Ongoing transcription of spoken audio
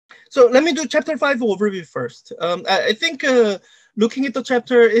So let me do chapter 5 overview first. I think looking at the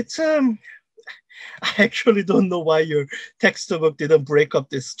chapter, it's I actually don't know why your textbook didn't break up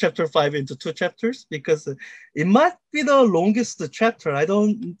this chapter 5 into 2 chapters, because it might be the longest chapter. I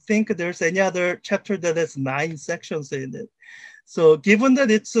don't think there's any other chapter that has 9 sections in it. So given that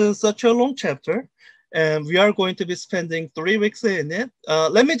it's such a long chapter, and we are going to be spending 3 weeks in it,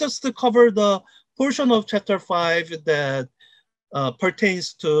 let me just cover the portion of chapter 5 that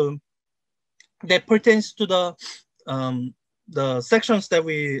pertains to the sections that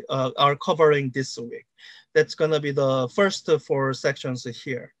we are covering this week. That's going to be the first 4 sections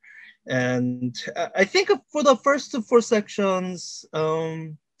here. And I think for the first 4 sections,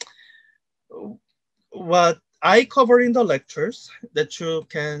 what I cover in the lectures that you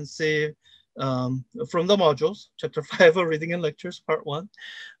can see from the modules, chapter 5 of reading and lectures, part 1,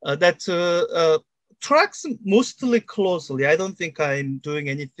 that tracks mostly closely. I don't think I'm doing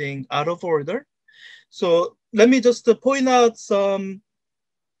anything out of order. So let me just point out some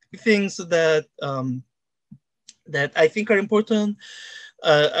things that that I think are important.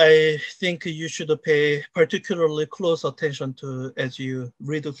 I think you should pay particularly close attention to as you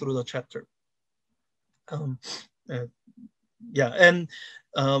read through the chapter. Yeah, and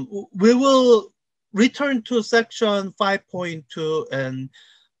we will return to section 5.2 and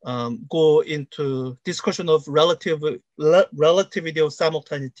go into discussion of relativity of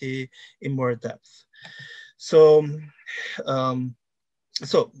simultaneity in more depth. So,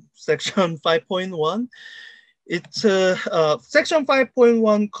 so section 5.1, it's section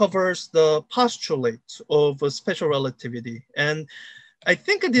 5.1 covers the postulate of special relativity, and I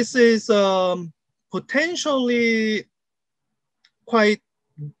think this is potentially quite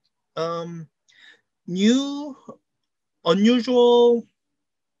new, unusual.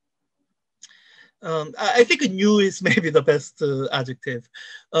 I think new is maybe the best adjective.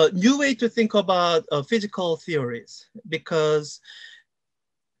 New way to think about physical theories, because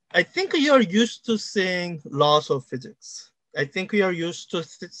I think you are used to seeing laws of physics. I think we are used to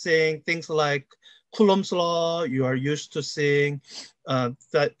seeing things like Coulomb's law. You are used to seeing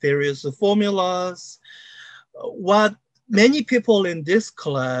that various formulas. What many people in this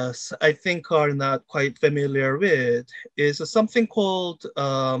class, I think, are not quite familiar with is something called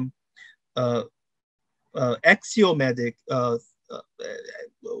axiomatic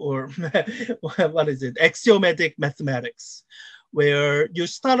or what is it? Axiomatic mathematics, where you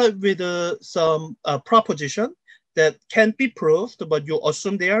start out with some proposition that can't be proved, but you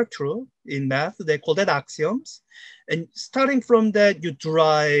assume they are true. In math, they call that axioms. And starting from that, you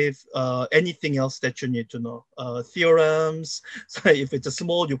derive anything else that you need to know. Theorems, so if it's a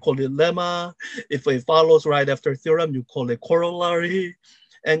small, you call it lemma. If it follows right after theorem, you call it corollary.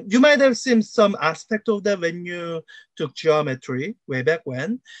 And you might have seen some aspect of that when you took geometry way back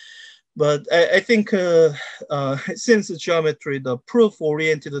when. But I think since geometry, the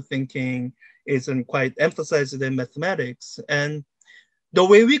proof-oriented thinking isn't quite emphasized in mathematics. And the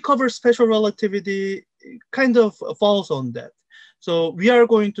way we cover special relativity kind of falls on that. So we are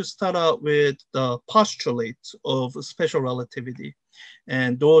going to start out with the postulates of special relativity.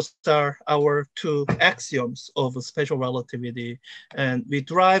 And those are our 2 axioms of special relativity. And we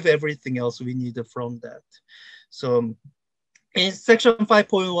derive everything else we need from that. So in section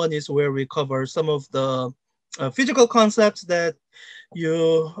 5.1 is where we cover some of the physical concepts that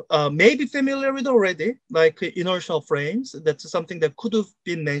you may be familiar with already, like inertial frames. That's something that could have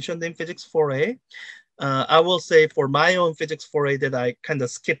been mentioned in Physics 4a. I will say for my own Physics 4a that I kind of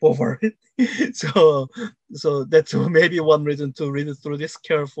skip over it. so that's maybe one reason to read through this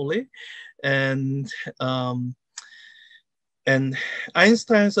carefully. And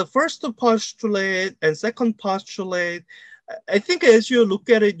Einstein's first postulate and second postulate, I think as you look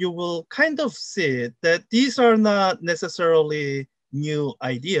at it, you will kind of see that these are not necessarily new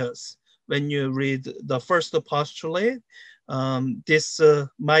ideas. When you read the first postulate, this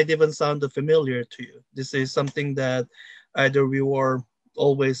might even sound familiar to you. This is something that either we were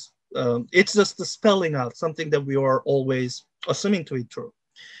always, it's just the spelling out, something that we are always assuming to be true.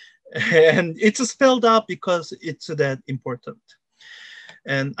 And it's spelled out because it's that important.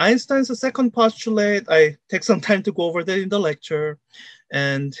 And Einstein's second postulate, I take some time to go over that in the lecture.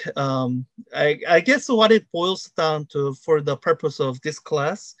 And I guess what it boils down to for the purpose of this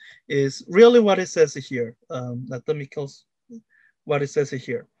class is really what it says here. Let me kill what it says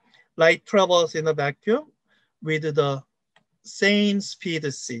here. Light travels in a vacuum with the same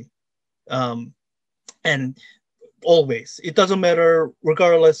speed c. And Always. It doesn't matter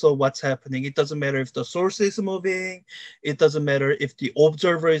regardless of what's happening. It doesn't matter if the source is moving. It doesn't matter if the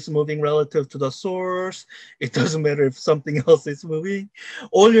observer is moving relative to the source. It doesn't matter if something else is moving.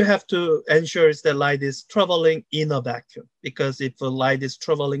 All you have to ensure is that light is traveling in a vacuum. Because if a light is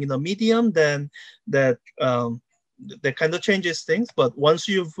traveling in a medium, then that kind of changes things. But once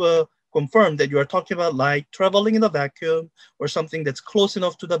you've confirmed that you are talking about light traveling in a vacuum or something that's close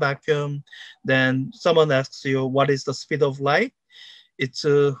enough to the vacuum, then someone asks you, what is the speed of light? It's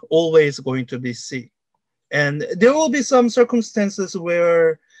always going to be c. And there will be some circumstances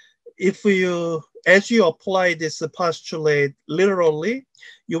where if you, as you apply this postulate literally,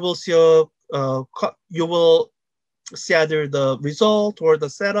 you will see you will see either the result or the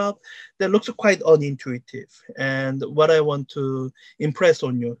setup that looks quite unintuitive. And what I want to impress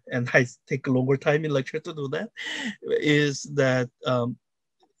on you, and I take a longer time in lecture to do that, is that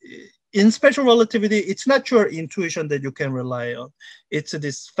in special relativity, it's not your intuition that you can rely on. It's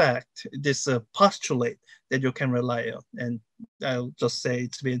this fact, this postulate that you can rely on. And I'll just say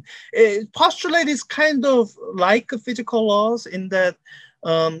postulate is kind of like physical laws in that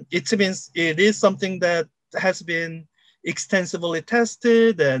it is something that has been extensively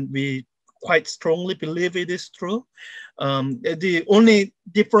tested and we quite strongly believe it is true. The only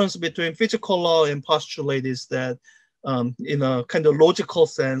difference between physical law and postulate is that in a kind of logical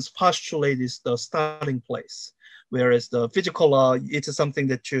sense, postulate is the starting place, whereas the physical law, it's something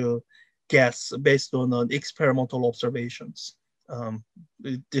that you guess based on experimental observations.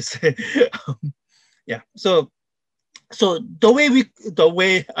 Yeah, so the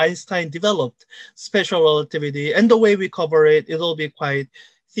way Einstein developed special relativity and the way we cover it, it'll be quite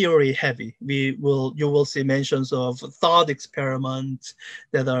theory heavy. You will see mentions of thought experiments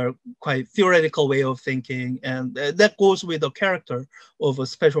that are quite theoretical way of thinking, and that goes with the character of a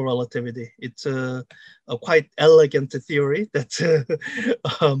special relativity. It's a quite elegant theory that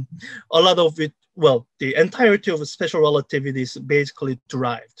a lot of it, well, the entirety of special relativity is basically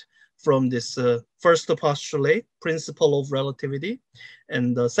derived from this first postulate, principle of relativity,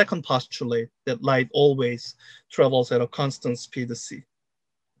 and the second postulate that light always travels at a constant speed c.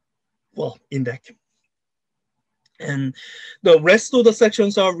 Well, in vacuum. And the rest of the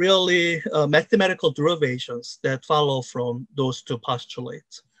sections are really mathematical derivations that follow from those two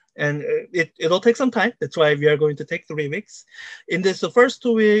postulates. And it'll take some time. That's why we are going to take 3 weeks. In this first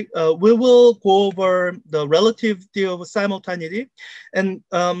 2 weeks, we will go over the relativity of simultaneity. And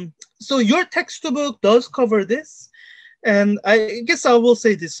so your textbook does cover this. And I guess I will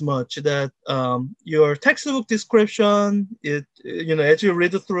say this much, that your textbook description, as you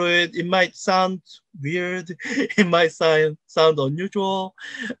read through it, it might sound weird. It might sound unusual.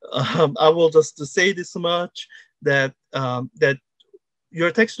 I will just say this much, that your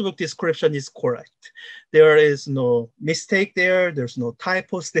textbook description is correct. There is no mistake there. There's no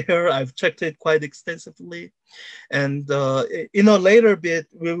typos there. I've checked it quite extensively. And in a later bit,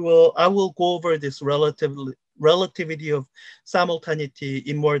 I will go over this relativity of simultaneity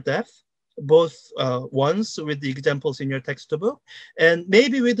in more depth, both once with the examples in your textbook, and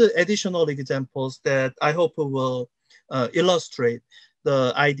maybe with the additional examples that I hope will illustrate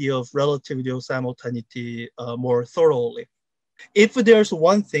the idea of relativity of simultaneity more thoroughly. If there's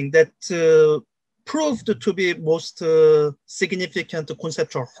one thing that proved to be most significant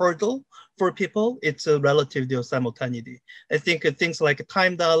conceptual hurdle for people, it's a relativity of simultaneity. I think things like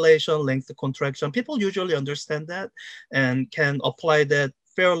time dilation, length contraction, people usually understand that and can apply that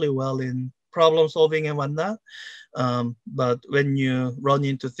fairly well in problem solving and whatnot. But when you run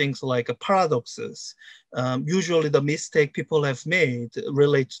into things like paradoxes, usually the mistake people have made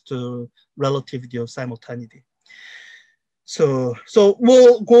relates to relativity of simultaneity. So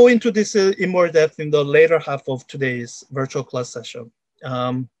we'll go into this in more depth in the later half of today's virtual class session.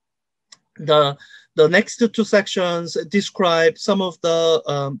 The next 2 sections describe some of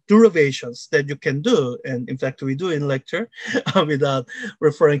the derivations that you can do, and in fact we do in lecture without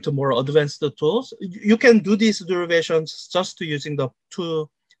referring to more advanced tools. You can do these derivations just using the 2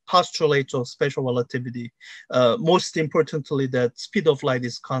 postulates of special relativity. Most importantly, that speed of light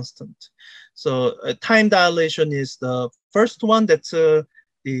is constant. So time dilation is the first one. That's the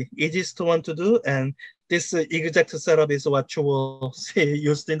easiest one to do. And this exact setup is what you will see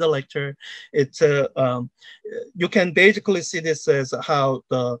used in the lecture. It's you can basically see this as how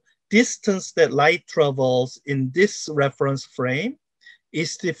the distance that light travels in this reference frame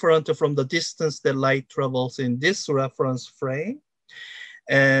is different from the distance that light travels in this reference frame.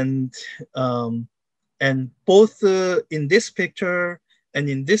 And both in this picture and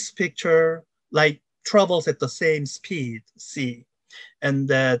in this picture, light travels at the same speed, c. And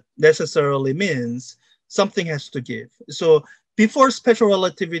that necessarily means something has to give. So before special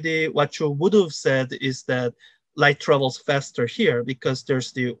relativity, what you would have said is that light travels faster here because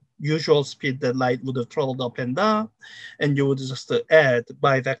there's the usual speed that light would have traveled up and down, and you would just add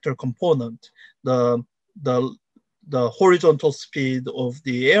by vector component the the horizontal speed of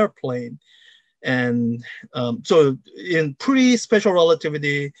the airplane. And so in pre-special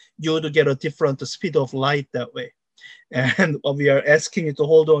relativity, you would get a different speed of light that way. And what we are asking you to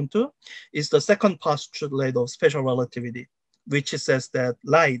hold on to is the second postulate of special relativity, which says that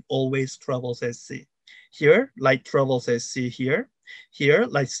light always travels at c. Here, light travels at c here. Here,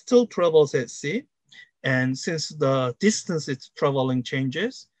 light still travels at c. And since the distance it's traveling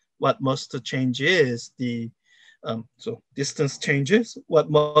changes, what must change is the, so distance changes, what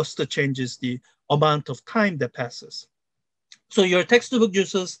must change is the amount of time that passes. So your textbook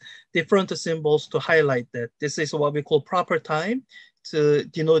uses different symbols to highlight that. This is what we call proper time, to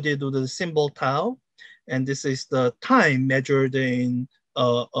denoted with the symbol tau. And this is the time measured in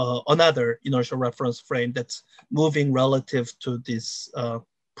another inertial reference frame that's moving relative to this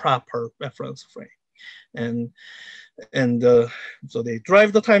proper reference frame. And so they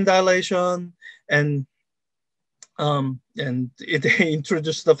drive the time dilation, and they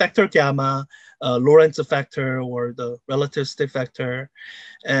introduced the factor gamma, Lorentz factor, or the relativistic factor.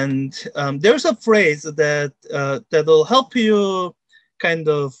 And there's a phrase that that'll help you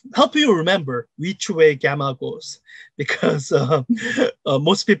remember which way gamma goes, because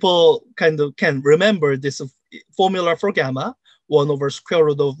most people kind of can remember this formula for gamma, 1 over square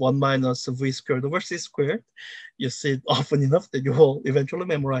root of 1 minus v squared over c squared. You see it often enough that you will eventually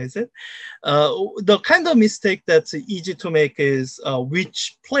memorize it. The kind of mistake that's easy to make is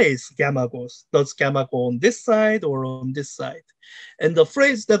which place gamma goes. Does gamma go on this side or on this side? And the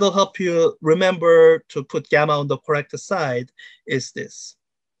phrase that'll help you remember to put gamma on the correct side is this: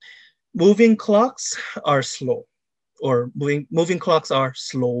 moving clocks are slow, or moving clocks are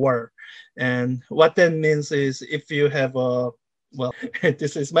slower. And what that means is, if you have a, well,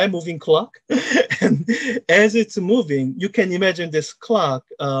 this is my moving clock. And as it's moving, you can imagine this clock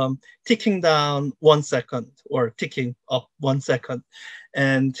ticking down 1 second or ticking up 1 second.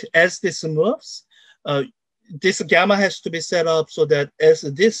 And as this moves, this gamma has to be set up so that as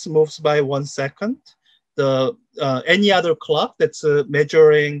this moves by 1 second, the any other clock that's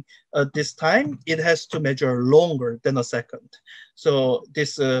measuring this time, it has to measure longer than a second. So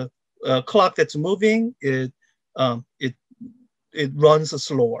this clock that's moving, it runs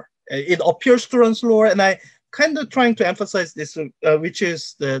slower. It appears to run slower, and I kind of trying to emphasize this, which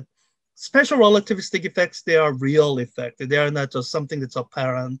is that special relativistic effects, they are real effects. They are not just something that's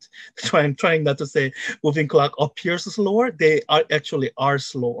apparent. I'm trying not to say moving clock appears slower. They are actually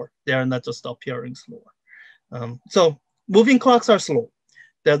slower. They are not just appearing slower. So moving clocks are slow.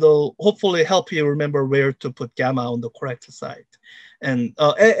 That'll hopefully help you remember where to put gamma on the correct side. And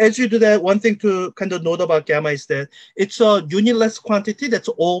as you do that, one thing to kind of note about gamma is that it's a unitless quantity that's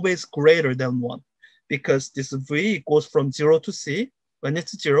always greater than 1, because this v goes from 0 to c. When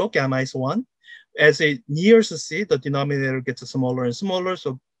it's 0, gamma is 1. As it nears c, the denominator gets smaller and smaller,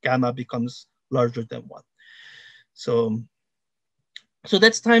 so gamma becomes larger than 1. So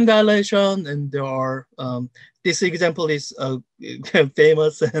that's time dilation, and there are, this example is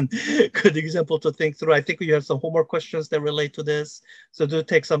famous and good example to think through. I think you have some homework questions that relate to this, so do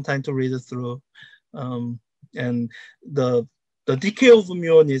take some time to read it through. And the decay of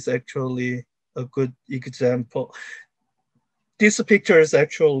muon is actually a good example. This picture is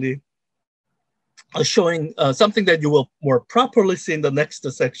actually showing something that you will more properly see in the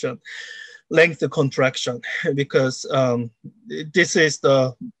next section: length contraction, because this is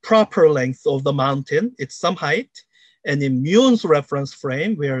the proper length of the mountain. It's some height, and in muon's reference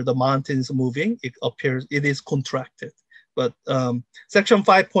frame, where the mountain is moving, it is contracted. But section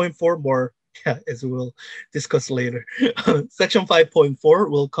 5.4 more, as we will discuss later. Section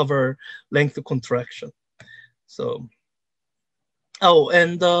 5.4 will cover length contraction. So,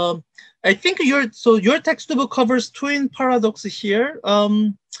 and I think your textbook covers twin paradox here.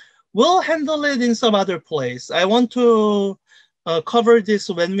 We'll handle it in some other place. I want to cover this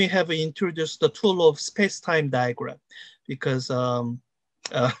when we have introduced the tool of space-time diagram, because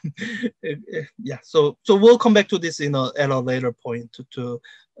yeah. So we'll come back to this at a later point to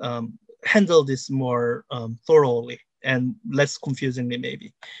handle this more thoroughly and less confusingly,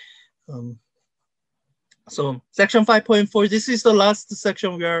 maybe. So section 5.4, this is the last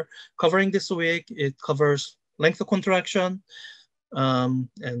section we are covering this week. It covers length of contraction. And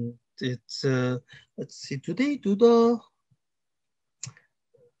it's, let's see, do they do the,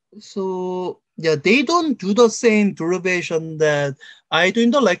 so Yeah, they don't do the same derivation that I do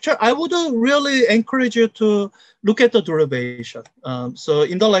in the lecture. I would really encourage you to look at the derivation. So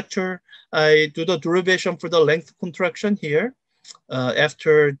in the lecture, I do the derivation for the length contraction here.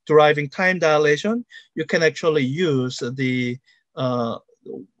 After deriving time dilation, you can actually use uh,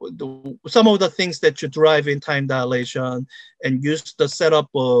 some of the things that you derive in time dilation and use the setup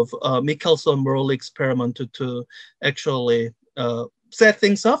of Michelson-Morley experiment to actually set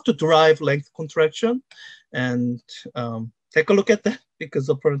things up to derive length contraction. And take a look at that because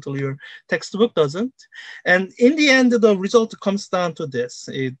apparently your textbook doesn't. And in the end, the result comes down to this.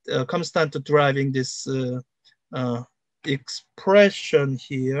 It comes down to deriving this uh, expression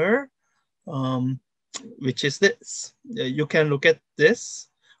here, um, which is this. You can look at this,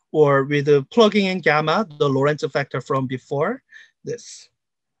 or with plugging in gamma, the Lorentz factor from before, this.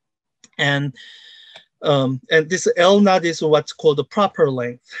 And this L naught is what's called the proper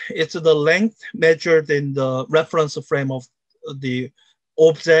length. It's the length measured in the reference frame of the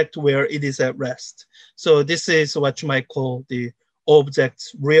object where it is at rest. So this is what you might call the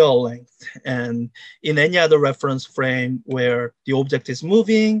object's real length. And in any other reference frame where the object is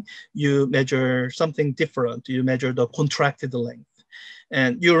moving, you measure something different. You measure the contracted length.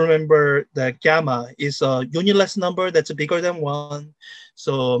 And you remember that gamma is a unitless number that's bigger than 1.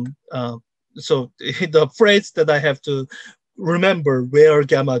 So so the phrase that I have to remember where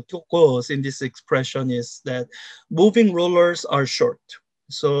gamma goes in this expression is that moving rulers are short.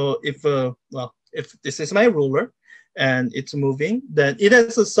 So if if this is my ruler and it's moving, then it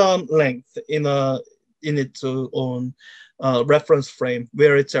has some length in its own reference frame.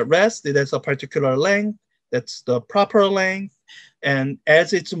 Where it's at rest, it has a particular length. That's the proper length. And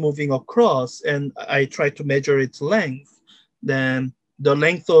as it's moving across, and I try to measure its length, then the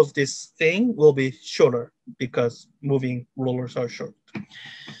length of this thing will be shorter because moving rulers are short.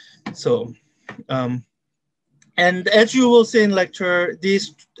 So, and as you will see in lecture,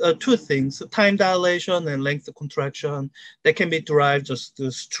 these two things, time dilation and length contraction, they can be derived just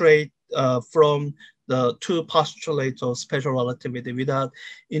straight from the two postulates of special relativity without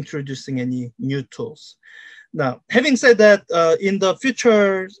introducing any new tools. Now, having said that, in the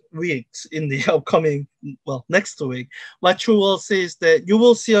future weeks, in the upcoming, well, next week, what you will see is that you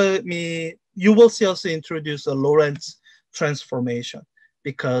will see us introduce a Lorentz transformation,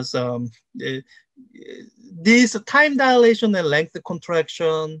 because these time dilation and length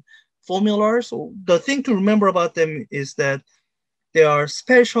contraction formulas, the thing to remember about them is that they are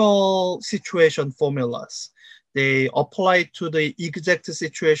special situation formulas. They apply to the exact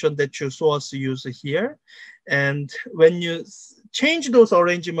situation that you saw us use here. And when you change those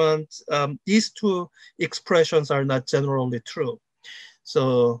arrangements, these two expressions are not generally true.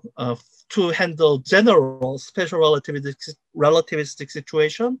 So to handle general special relativistic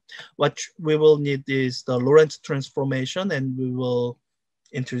situation, what we will need is the Lorentz transformation, and we will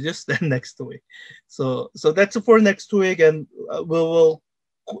introduce that next week. So that's for next week, and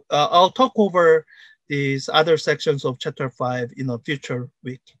I'll talk over these other sections of chapter 5 in a future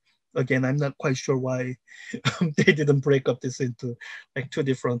week. Again, I'm not quite sure why they didn't break up this into like 2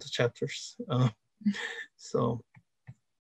 different chapters. So